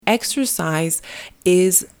exercise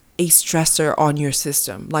is a stressor on your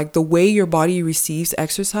system. Like the way your body receives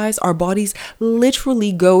exercise, our bodies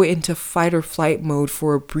literally go into fight or flight mode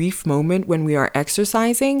for a brief moment when we are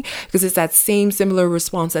exercising, because it's that same similar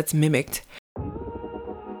response that's mimicked.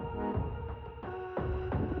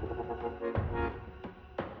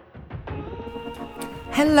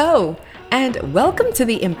 Hello, and welcome to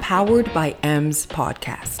the Empowered by Ems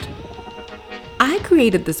podcast. I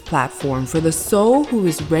created this platform for the soul who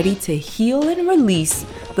is ready to heal and release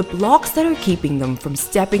the blocks that are keeping them from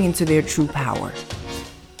stepping into their true power.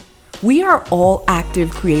 We are all active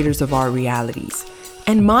creators of our realities,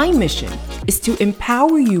 and my mission is to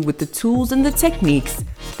empower you with the tools and the techniques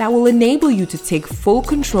that will enable you to take full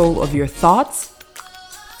control of your thoughts,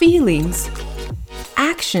 feelings,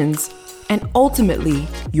 actions, and ultimately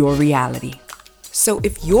your reality. So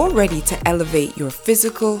if you're ready to elevate your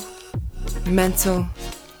physical, mental,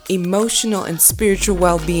 emotional, and spiritual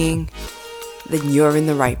well-being, then you're in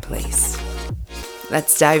the right place.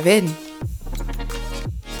 Let's dive in.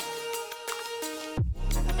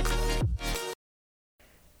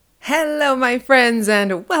 Hello, my friends,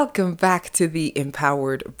 and welcome back to the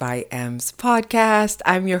Empowered by Ems podcast.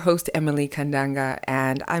 I'm your host, Emily Kandanga,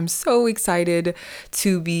 and I'm so excited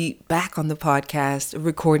to be back on the podcast,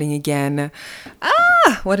 recording again.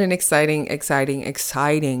 What an exciting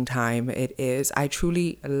time it is. I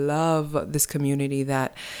truly love this community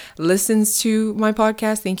that listens to my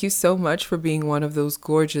podcast. Thank you so much for being one of those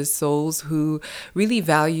gorgeous souls who really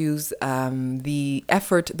values the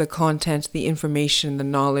effort, the content, the information, the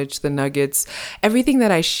knowledge, the nuggets, everything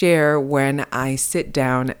that I share when I sit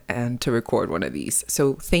down and to record one of these.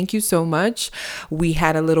 So thank you so much. We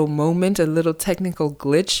had a little moment, a little technical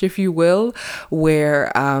glitch, if you will,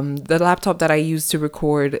 where the laptop that I used to record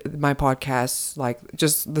my podcast, like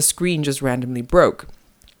just the screen just randomly broke.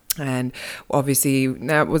 And obviously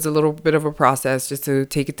that was a little bit of a process just to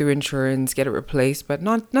take it through insurance, get it replaced, but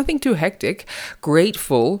nothing too hectic.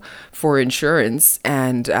 Grateful for insurance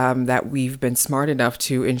and that we've been smart enough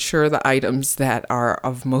to insure the items that are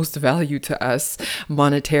of most value to us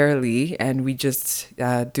monetarily, and we just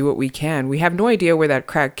do what we can. We have no idea where that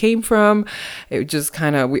crack came from. It just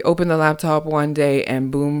we opened the laptop one day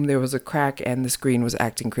and boom, there was a crack and the screen was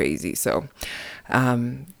acting crazy. So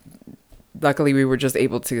luckily, we were just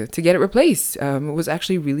able to get it replaced. It was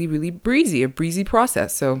actually really, really a breezy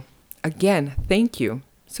process. So again, thank you.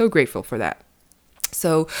 So grateful for that.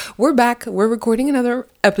 So we're back. We're recording another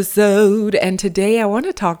episode. And today I want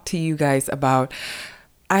to talk to you guys about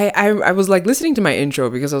I was like listening to my intro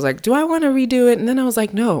because I was like, do I want to redo it? And then I was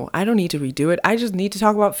like, no, I don't need to redo it. I just need to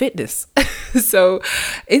talk about fitness. So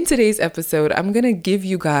in today's episode, I'm going to give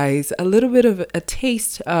you guys a little bit of a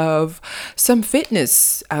taste of some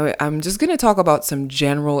fitness. I'm just going to talk about some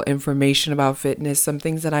general information about fitness, some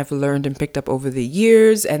things that I've learned and picked up over the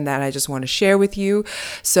years and that I just want to share with you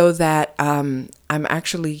so that I'm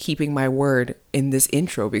actually keeping my word in this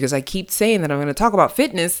intro, because I keep saying that I'm going to talk about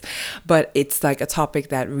fitness, but it's like a topic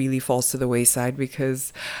that really falls to the wayside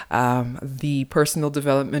because the personal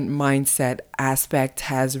development mindset aspect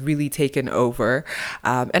has really taken over.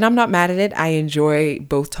 And I'm not mad at it. I enjoy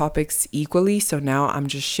both topics equally. So now I'm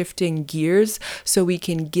just shifting gears so we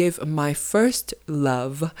can give my first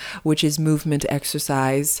love, which is movement,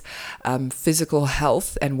 exercise, physical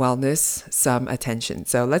health and wellness, some attention.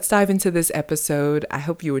 So let's dive into this episode. I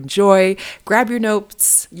hope you enjoy. Grab your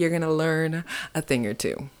notes. You're going to learn a thing or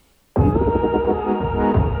two.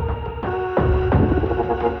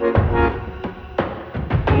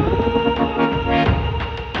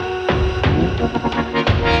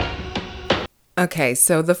 Okay,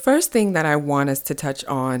 so the first thing that I want us to touch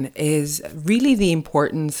on is really the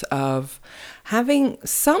importance of having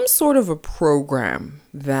some sort of a program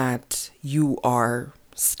that you are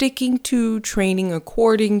sticking to, training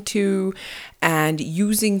according to, and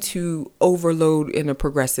using to overload in a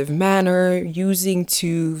progressive manner, using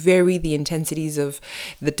to vary the intensities of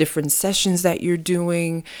the different sessions that you're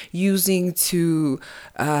doing, using to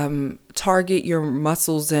target your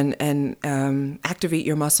muscles and activate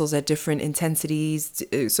your muscles at different intensities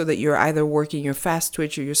so that you're either working your fast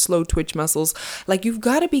twitch or your slow twitch muscles. Like, you've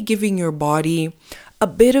got to be giving your body a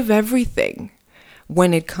bit of everything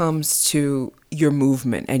when it comes to your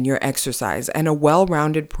movement and your exercise. And a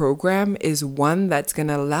well-rounded program is one that's going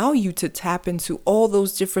to allow you to tap into all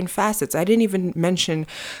those different facets. I didn't even mention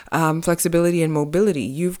flexibility and mobility.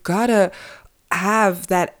 You've got to have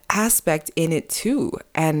that aspect in it too,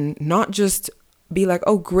 and not just be like,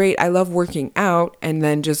 oh great, I love working out, and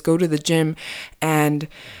then just go to the gym and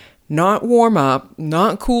not warm up,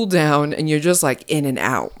 not cool down, and you're just like in and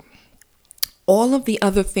out. All of the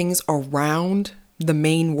other things around the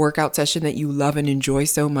main workout session that you love and enjoy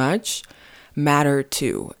so much matter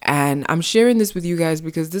too. And I'm sharing this with you guys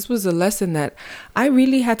because this was a lesson that I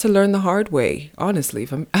really had to learn the hard way, honestly.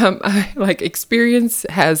 Experience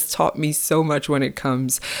has taught me so much when it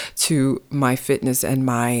comes to my fitness and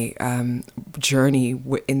my journey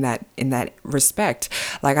in that respect.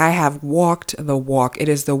 Like, I have walked the walk. It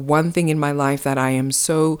is the one thing in my life that I am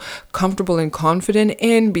so comfortable and confident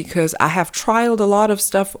in, because I have trialed a lot of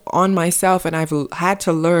stuff on myself, and I've had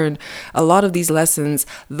to learn a lot of these lessons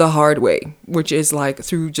the hard way, which is like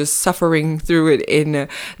through just suffering through it in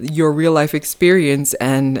your real life experience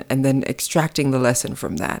and then extracting the lesson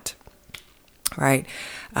from that. Right?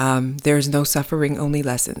 There's no suffering, only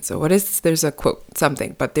lessons. So there's a quote,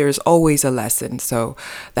 something, but there's always a lesson. So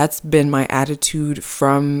that's been my attitude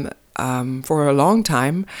from for a long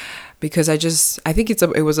time, because I think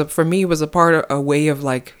for me, it was a way of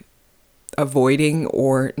like avoiding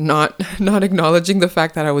or not acknowledging the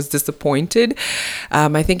fact that I was disappointed.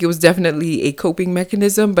 I think it was definitely a coping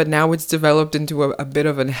mechanism, but now it's developed into a bit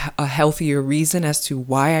of a healthier reason as to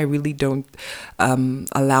why I really don't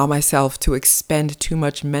allow myself to expend too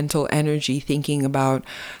much mental energy thinking about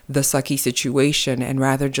the sucky situation, and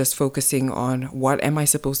rather just focusing on what am I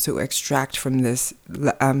supposed to extract from this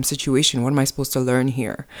situation? What am I supposed to learn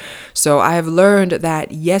here? So I have learned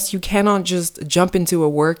that yes, you cannot just jump into a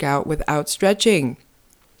workout without stretching.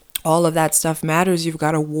 All of that stuff matters. You've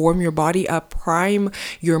got to warm your body up, prime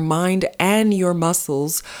your mind and your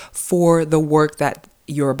muscles for the work that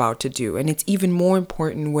you're about to do. And it's even more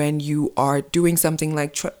important when you are doing something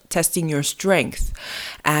like testing your strength,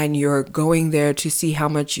 and you're going there to see how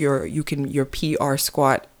much your PR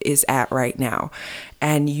squat is at right now.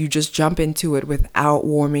 And you just jump into it without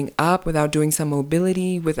warming up, without doing some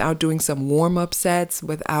mobility, without doing some warm-up sets,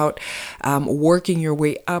 without working your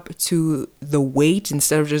way up to the weight,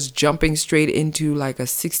 instead of just jumping straight into like a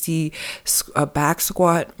 60 back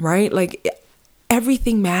squat, right? Like,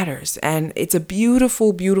 everything matters. And it's a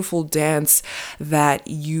beautiful, beautiful dance that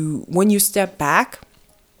when you step back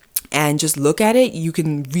and just look at it, you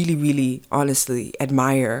can really, really honestly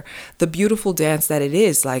admire the beautiful dance that it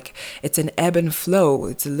is. Like, it's an ebb and flow.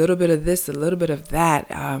 It's a little bit of this, a little bit of that.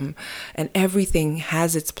 And everything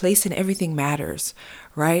has its place and everything matters,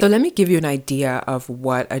 right? So let me give you an idea of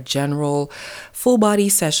what a general full body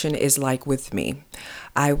session is like with me.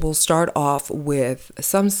 I will start off with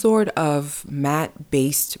some sort of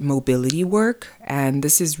mat-based mobility work, and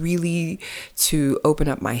this is really to open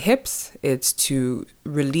up my hips. It's to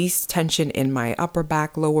release tension in my upper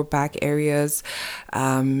back, lower back areas.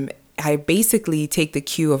 I basically take the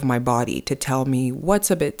cue of my body to tell me what's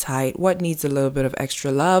a bit tight, what needs a little bit of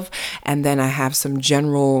extra love. And then I have some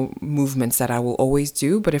general movements that I will always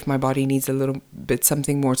do. But if my body needs a little bit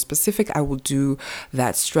something more specific, I will do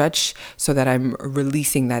that stretch so that I'm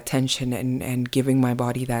releasing that tension and giving my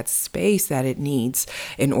body that space that it needs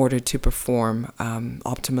in order to perform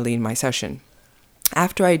optimally in my session.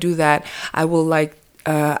 After I do that, I will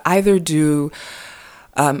either do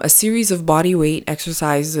a series of body weight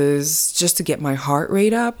exercises just to get my heart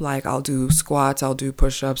rate up. Like, I'll do squats, I'll do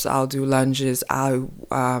push-ups, I'll do lunges,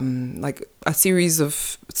 like a series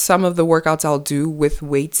of some of the workouts I'll do with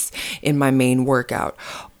weights in my main workout.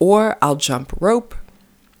 Or I'll jump rope.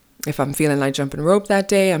 If I'm feeling like jumping rope that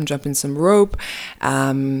day, I'm jumping some rope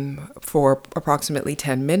for approximately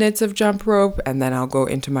 10 minutes of jump rope, and then I'll go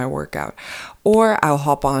into my workout. Or I'll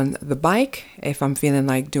hop on the bike if I'm feeling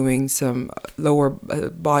like doing some lower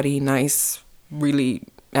body, nice, really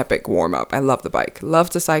epic warm up. I love the bike,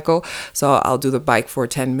 love to cycle. So I'll do the bike for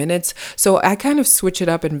 10 minutes. So I kind of switch it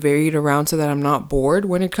up and vary it around so that I'm not bored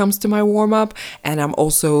when it comes to my warm up. And I'm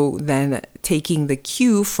also then taking the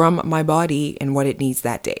cue from my body and what it needs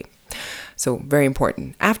that day. So very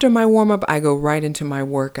important. After my warm up, I go right into my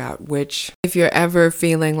workout, which if you're ever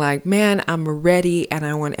feeling like, man, I'm ready and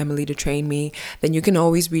I want Emily to train me, then you can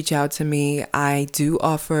always reach out to me. I do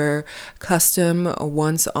offer custom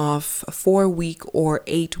once-off 4-week or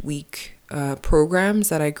 8-week programs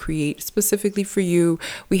that I create specifically for you.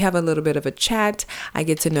 We have a little bit of a chat. I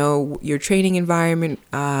get to know your training environment,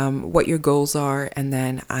 what your goals are, and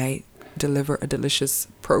then I deliver a delicious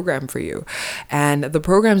program for you. And the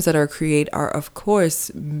programs that I create are, of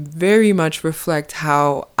course, very much reflect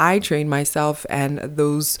how I train myself and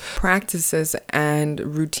those practices and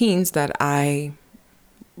routines that I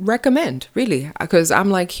recommend, really, because I'm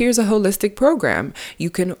like, here's a holistic program. You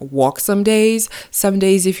can walk some days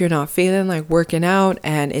if you're not feeling like working out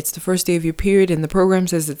and it's the first day of your period and the program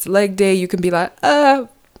says it's leg day, you can be like,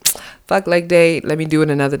 fuck leg day, let me do it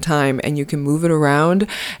another time. And you can move it around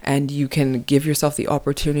and you can give yourself the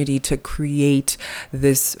opportunity to create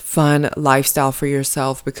this fun lifestyle for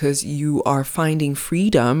yourself, because you are finding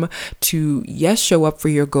freedom to, yes, show up for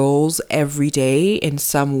your goals every day in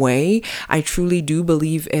some way. I truly do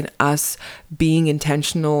believe in us being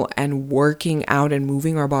intentional and working out and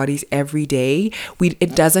moving our bodies every day.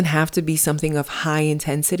 It doesn't have to be something of high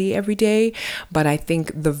intensity every day, but I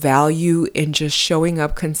think the value in just showing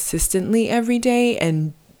up consistently every day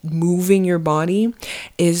and moving your body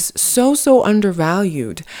is so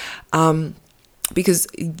undervalued. Because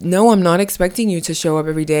no, I'm not expecting you to show up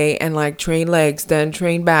every day and like train legs, then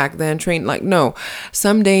train back, then train no.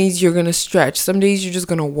 Some days you're going to stretch. Some days you're just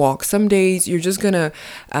going to walk. Some days you're just going to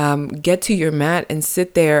get to your mat and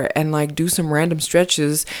sit there and like do some random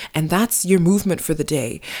stretches. And that's your movement for the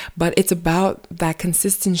day. But it's about that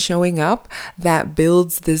consistent showing up that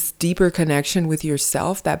builds this deeper connection with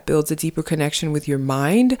yourself, that builds a deeper connection with your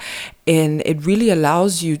mind. And it really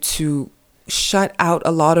allows you to shut out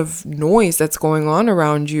a lot of noise that's going on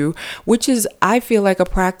around you, which is, I feel like, a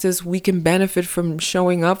practice we can benefit from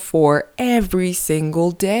showing up for every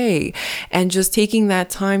single day, and just taking that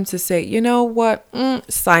time to say, you know what,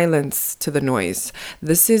 silence to the noise.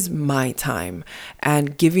 This is my time,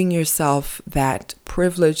 and giving yourself that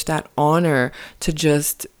privilege, that honor to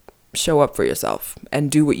just show up for yourself and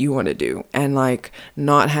do what you want to do, and like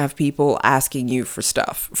not have people asking you for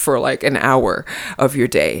stuff for like an hour of your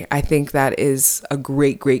day. I think that is a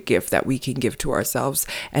great gift that we can give to ourselves,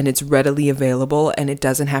 and it's readily available, and it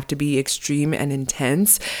doesn't have to be extreme and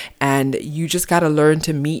intense, and you just got to learn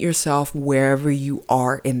to meet yourself wherever you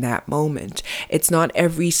are in that moment. It's not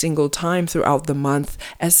every single time throughout the month,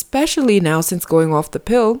 especially now since going off the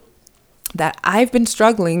pill, that I've been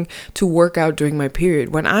struggling to work out during my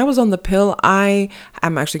period. When I was on the pill, I'm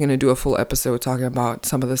actually going to do a full episode talking about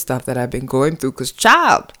some of the stuff that I've been going through, because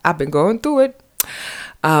I've been going through it.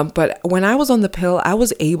 But when I was on the pill, I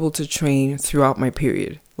was able to train throughout my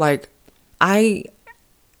period. Like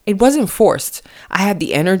it wasn't forced. I had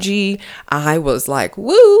the energy. I was like,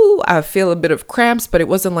 woo, I feel a bit of cramps, but it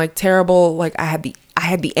wasn't like terrible. Like I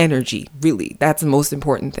had the energy, really. That's the most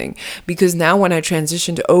important thing. Because now when I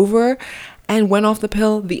transitioned over and went off the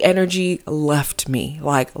pill, the energy left me,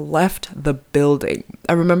 like left the building.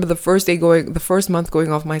 I remember the first month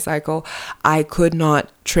going off my cycle, I could not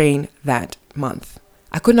train that month.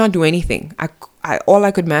 I could not do anything. All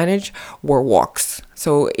I could manage were walks.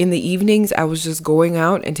 So in the evenings, I was just going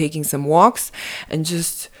out and taking some walks and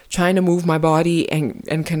just trying to move my body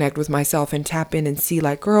and connect with myself and tap in and see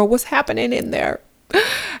like, girl, what's happening in there?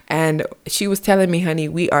 And she was telling me, honey,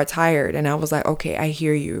 we are tired. And I was like, okay, I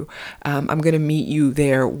hear you. I'm going to meet you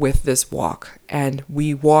there with this walk. And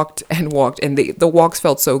we walked and walked, and the walks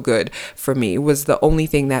felt so good for me. It was the only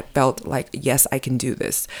thing that felt like, yes, I can do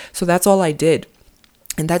this. So that's all I did.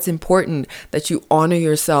 And that's important, that you honor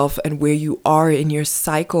yourself and where you are in your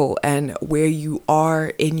cycle and where you are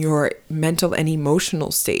in your mental and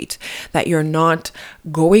emotional state, that you're not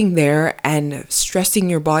going there and stressing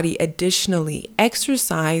your body additionally.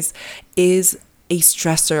 Exercise is a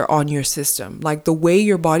stressor on your system. Like the way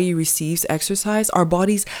your body receives exercise, our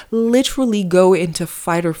bodies literally go into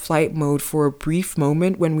fight or flight mode for a brief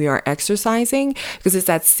moment when we are exercising, because it's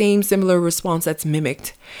that same similar response that's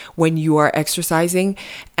mimicked when you are exercising.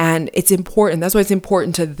 And it's important. That's why it's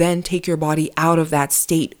important to then take your body out of that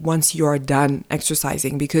state once you are done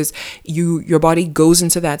exercising, because your body goes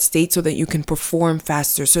into that state so that you can perform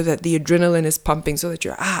faster, so that the adrenaline is pumping, so that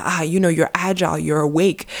you're you're agile, you're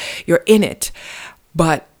awake, you're in it.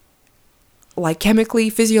 But like chemically,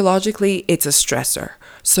 physiologically, it's a stressor.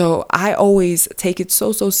 So I always take it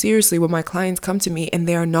so seriously when my clients come to me and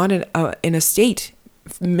they are not in a state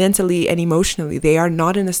mentally and emotionally. They are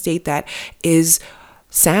not in a state that is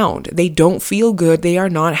sound. They don't feel good. They are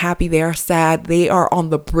not happy. They are sad. They are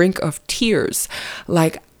on the brink of tears.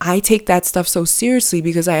 Like, I take that stuff so seriously,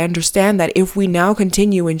 because I understand that if we now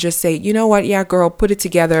continue and just say, you know what, yeah, girl, put it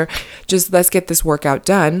together, just let's get this workout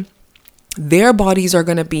done, their bodies are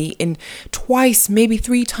going to be in twice, maybe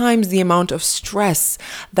 3 times the amount of stress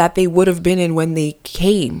that they would have been in when they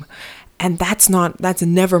came. And that's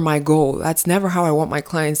never my goal. That's never how I want my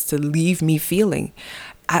clients to leave me feeling.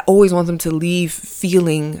 I always want them to leave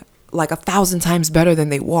feeling like 1,000 times better than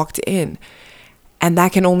they walked in. And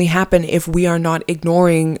that can only happen if we are not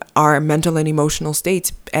ignoring our mental and emotional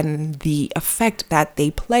states and the effect that they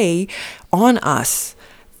play on us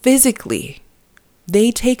physically.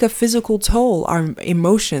 They take a physical toll. Our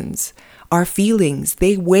emotions, our feelings,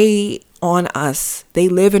 they weigh on us. They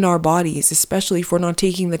live in our bodies, especially if we're not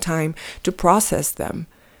taking the time to process them.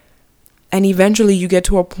 And eventually you get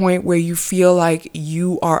to a point where you feel like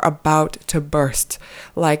you are about to burst.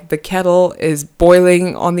 Like the kettle is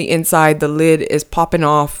boiling on the inside, the lid is popping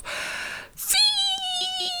off.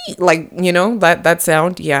 Like, that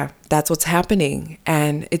sound. Yeah, that's what's happening.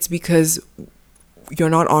 And it's because you're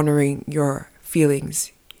not honoring your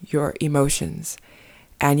feelings, your emotions,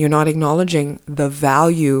 and you're not acknowledging the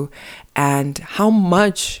value and how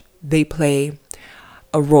much they play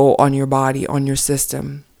a role on your body, on your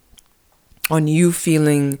system, on you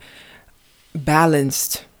feeling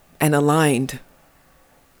balanced and aligned,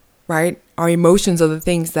 right? Our emotions are the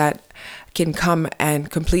things that can come and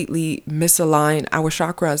completely misalign our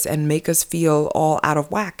chakras and make us feel all out of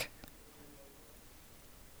whack.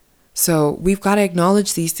 So we've got to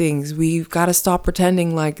acknowledge these things. We've got to stop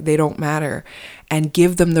pretending like they don't matter and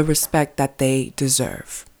give them the respect that they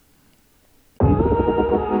deserve.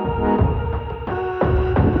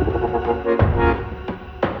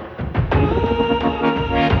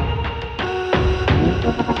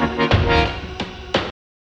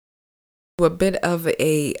 A bit of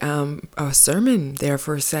a sermon there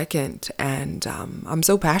for a second, and I'm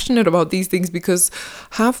so passionate about these things because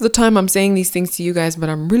half the time I'm saying these things to you guys, but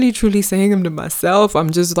I'm really truly saying them to myself. I'm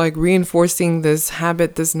just like reinforcing this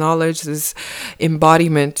habit, this knowledge, this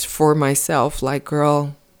embodiment for myself. Like,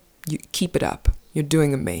 girl, you keep it up. You're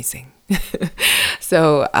doing amazing.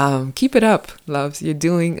 So keep it up, loves. You're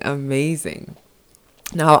doing amazing.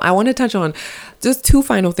 Now, I want to touch on just two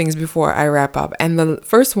final things before I wrap up. And the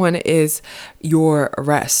first one is your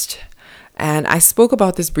rest. And I spoke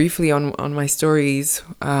about this briefly on my stories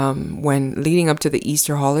when leading up to the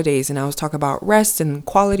Easter holidays. And I was talking about rest and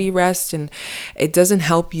quality rest. And it doesn't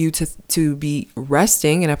help you to be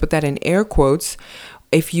resting. And I put that in air quotes.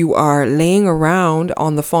 If you are laying around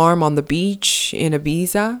on the farm, on the beach in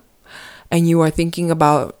Ibiza, and you are thinking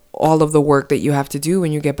about all of the work that you have to do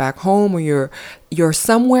when you get back home, or you're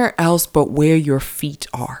somewhere else but where your feet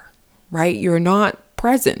are, right? You're not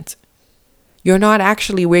present. You're not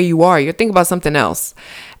actually where you are. You're thinking about something else.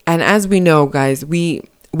 And as we know, guys, we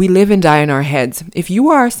live and die in our heads. If you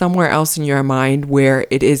are somewhere else in your mind where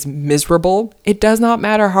it is miserable, it does not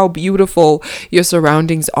matter how beautiful your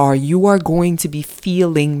surroundings are. You are going to be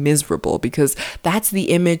feeling miserable because that's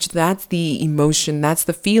the image, that's the emotion, that's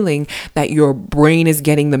the feeling that your brain is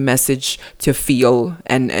getting the message to feel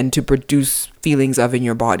and to produce feelings of in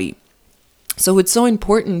your body. So it's so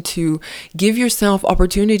important to give yourself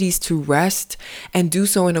opportunities to rest and do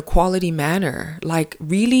so in a quality manner. Like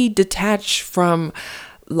really detach from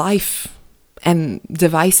life and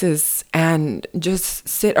devices and just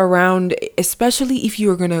sit around, especially if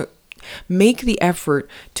you're going to make the effort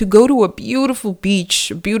to go to a beautiful beach,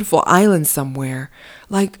 a beautiful island somewhere.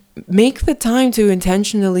 Like make the time to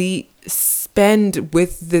intentionally spend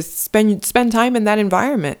time in that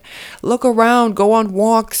environment. Look around, go on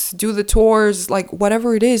walks, do the tours, like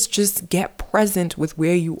whatever it is, just get present with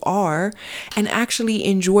where you are and actually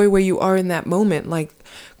enjoy where you are in that moment. Like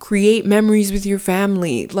create memories with your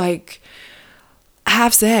family, like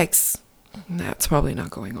have sex. That's probably not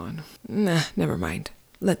going on. Nah, never mind.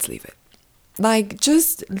 Let's leave it. Like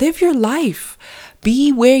just live your life.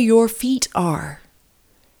 Be where your feet are.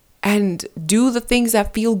 And do the things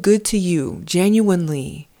that feel good to you,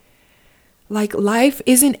 genuinely. Like life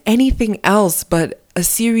isn't anything else but a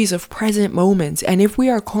series of present moments. And if we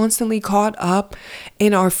are constantly caught up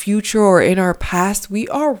in our future or in our past, we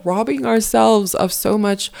are robbing ourselves of so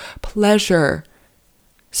much pleasure,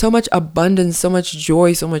 so much abundance, so much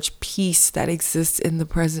joy, so much peace that exists in the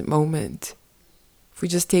present moment. If we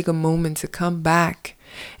just take a moment to come back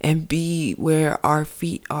and be where our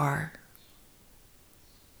feet are.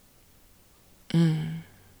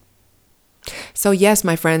 So yes,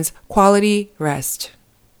 my friends, quality rest.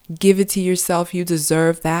 Give it to yourself. You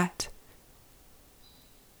deserve that.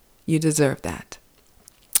 You deserve that.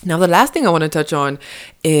 Now, the last thing I want to touch on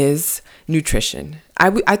is nutrition.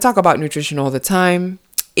 I talk about nutrition all the time.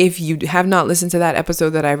 If you have not listened to that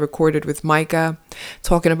episode that I recorded with Micah,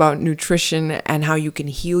 talking about nutrition and how you can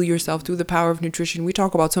heal yourself through the power of nutrition, we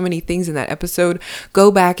talk about so many things in that episode. Go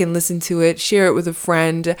back and listen to it. Share it with a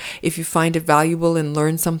friend if you find it valuable and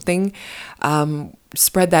learn something.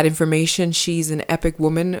 Spread that information. She's an epic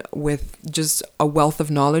woman with just a wealth of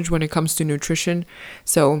knowledge when it comes to nutrition.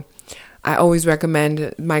 So I always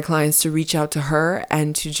recommend my clients to reach out to her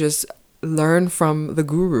and to just learn from the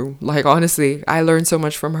guru. Like, honestly, I learned so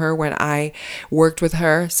much from her when I worked with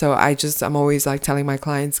her. So I'm always like telling my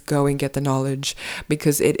clients, go and get the knowledge,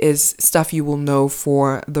 because it is stuff you will know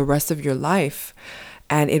for the rest of your life.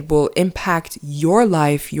 and it will impact your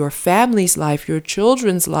life, your family's life, your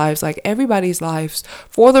children's lives, like everybody's lives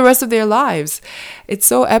for the rest of their lives. It's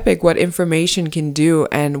so epic what information can do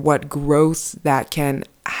and what growth that can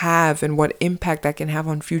have and what impact that can have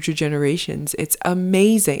on future generations. It's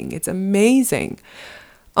amazing. It's amazing.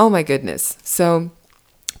 Oh my goodness. So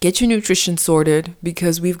get your nutrition sorted,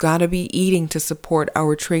 because we've got to be eating to support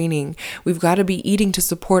our training. We've got to be eating to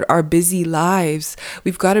support our busy lives.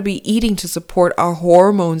 We've got to be eating to support our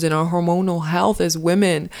hormones and our hormonal health as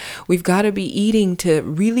women. We've got to be eating to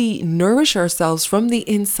really nourish ourselves from the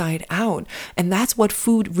inside out. And that's what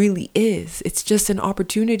food really is. It's just an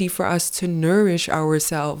opportunity for us to nourish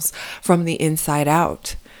ourselves from the inside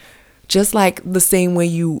out. Just like the same way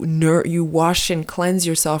you wash and cleanse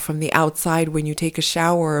yourself from the outside when you take a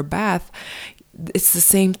shower or a bath, it's the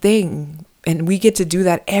same thing. And we get to do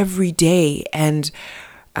that every day. And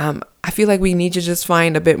I feel like we need to just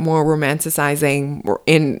find a bit more romanticizing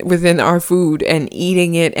within our food and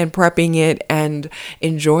eating it and prepping it and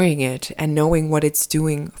enjoying it and knowing what it's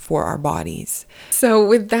doing for our bodies. So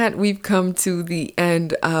with that, we've come to the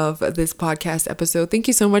end of this podcast episode. Thank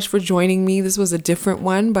you so much for joining me. This was a different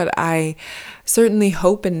one, but I certainly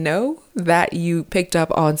hope and know that you picked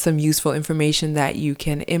up on some useful information that you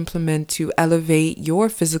can implement to elevate your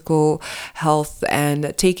physical health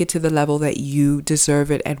and take it to the level that you deserve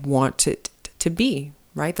it and want it to be,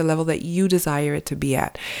 right? The level that you desire it to be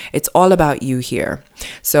at. It's all about you here.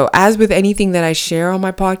 So as with anything that I share on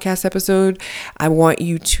my podcast episode, I want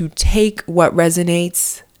you to take what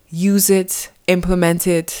resonates, use it, implement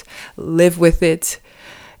it, live with it,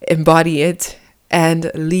 embody it,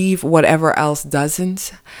 and leave whatever else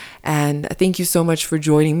doesn't. And thank you so much for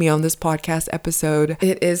joining me on this podcast episode.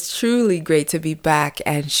 It is truly great to be back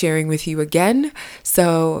and sharing with you again.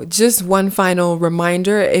 So just one final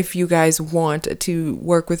reminder, if you guys want to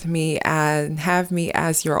work with me and have me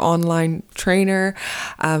as your online trainer,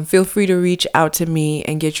 feel free to reach out to me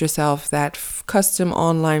and get yourself that custom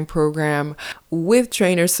online program with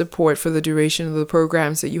trainer support for the duration of the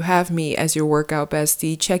program. So you have me as your workout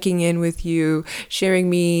bestie, checking in with you,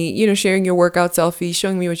 sharing your workout selfies,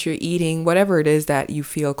 showing me what you're eating, whatever it is that you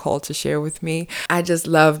feel called to share with me. I just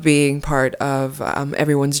love being part of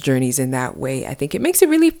everyone's journeys in that way. I think it makes it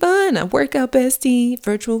really fun. A workout bestie,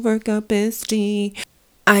 virtual workout bestie.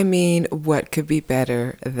 I mean, what could be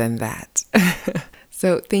better than that?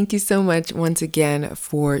 So thank you so much once again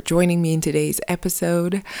for joining me in today's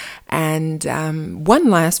episode. And one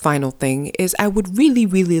last final thing is I would really,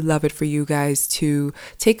 really love it for you guys to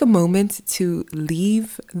take a moment to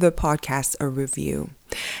leave the podcast a review.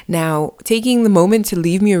 Now, taking the moment to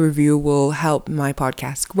leave me a review will help my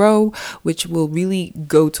podcast grow, which will really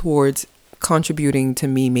go towards contributing to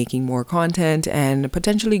me making more content and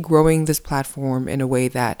potentially growing this platform in a way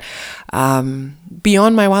that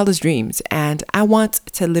beyond my wildest dreams. And I want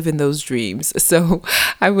to live in those dreams. So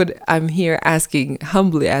I'm here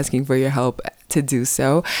humbly asking for your help to do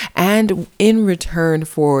so. And in return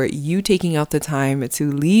for you taking out the time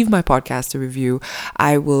to leave my podcast a review,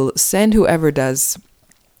 I will send whoever does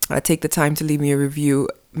take the time to leave me a review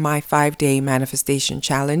my 5-day manifestation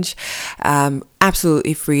challenge,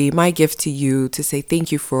 absolutely free. My gift to you to say thank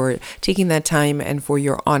you for taking that time and for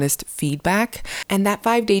your honest feedback. And that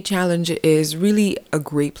 5-day challenge is really a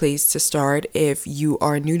great place to start if you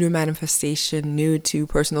are new to manifestation, new to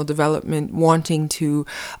personal development, wanting to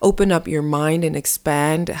open up your mind and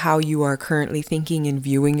expand how you are currently thinking and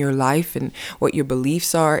viewing your life and what your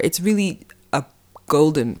beliefs are. It's really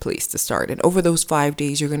golden place to start. And over those 5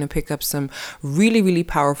 days, you're going to pick up some really, really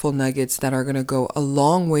powerful nuggets that are going to go a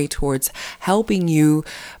long way towards helping you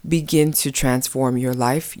begin to transform your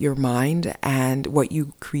life, your mind, and what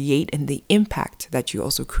you create and the impact that you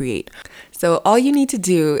also create. So all you need to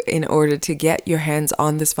do in order to get your hands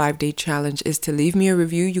on this 5-day challenge is to leave me a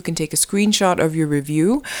review. You can take a screenshot of your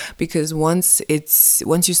review, because once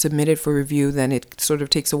you submit it for review, then it sort of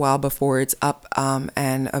takes a while before it's up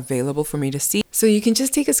and available for me to see. So you can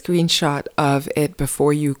just take a screenshot of it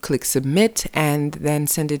before you click submit and then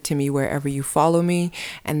send it to me wherever you follow me.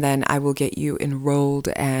 And then I will get you enrolled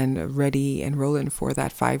and ready and rolling for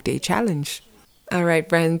that 5-day challenge. All right,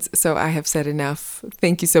 friends. So I have said enough.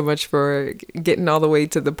 Thank you so much for getting all the way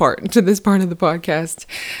to this part of the podcast.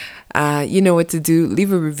 You know what to do.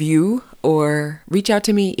 Leave a review or reach out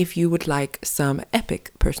to me if you would like some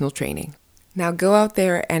epic personal training. Now go out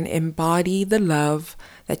there and embody the love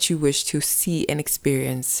that you wish to see and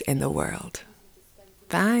experience in the world.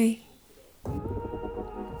 Bye.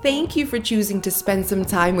 Thank you for choosing to spend some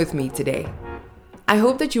time with me today. I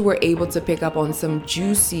hope that you were able to pick up on some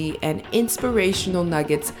juicy and inspirational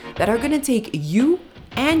nuggets that are going to take you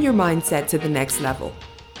and your mindset to the next level.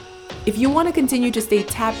 If you want to continue to stay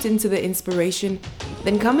tapped into the inspiration,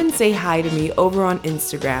 then come and say hi to me over on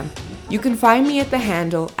Instagram. You can find me at the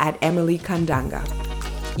handle @EmilyKandanga.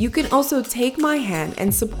 You can also take my hand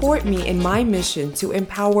and support me in my mission to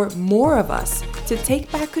empower more of us to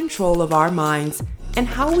take back control of our minds and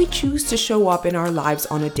how we choose to show up in our lives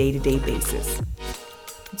on a day-to-day basis.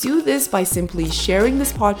 Do this by simply sharing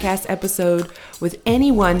this podcast episode with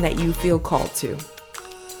anyone that you feel called to.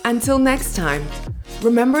 Until next time,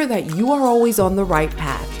 remember that you are always on the right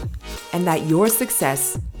path and that your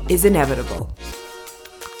success is inevitable.